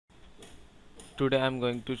Today I'm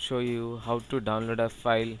going to show you how to download a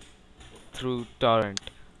file through torrent.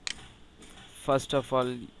 First of all,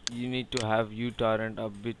 you need to have Utorrent or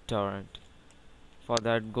BitTorrent. For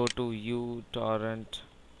that, go to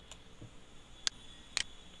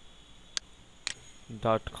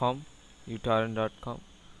utorrent.com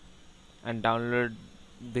and download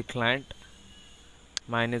the client.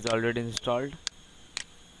 Mine is already installed.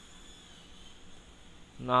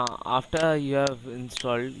 Now after you have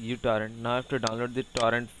installed Utorrent, now you have to download the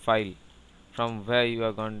torrent file. From where you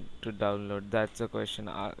are going to download? That's a question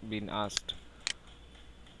being asked.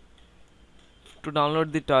 To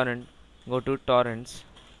download the torrent, go to torrents.eu.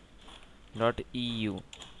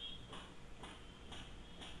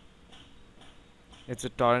 It's a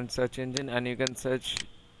torrent search engine and you can search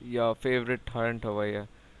your favorite torrent over here.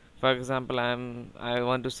 For example, I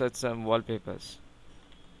want to search some wallpapers.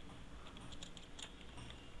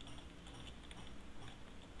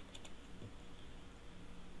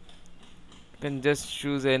 You can just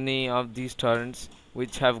choose any of these torrents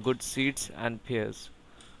which have good seeds and peers.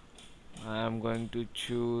 I am going to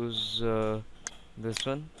choose this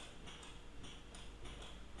one.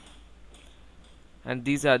 And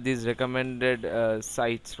these are these recommended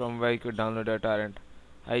sites from where you could download a torrent.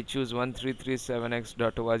 I choose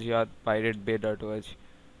 1337x.org or piratebay.org.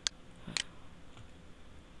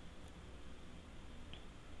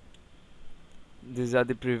 These are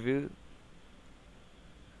the preview.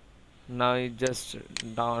 Now you just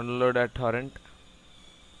download a torrent.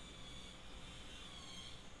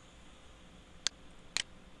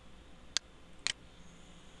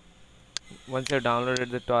 Once you have downloaded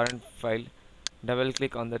the torrent file, double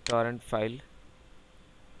click on the torrent file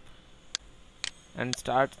and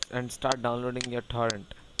start downloading your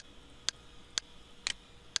torrent.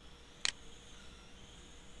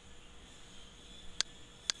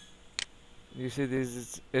 You see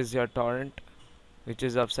is your torrent, which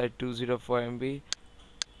is upside 204 MB,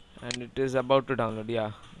 and it is about to download.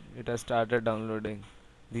 Yeah, it has started downloading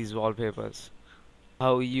these wallpapers.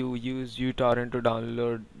 How you use uTorrent to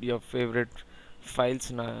download your favorite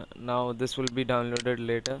files. Now this will be downloaded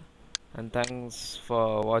later, and thanks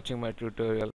for watching my tutorial.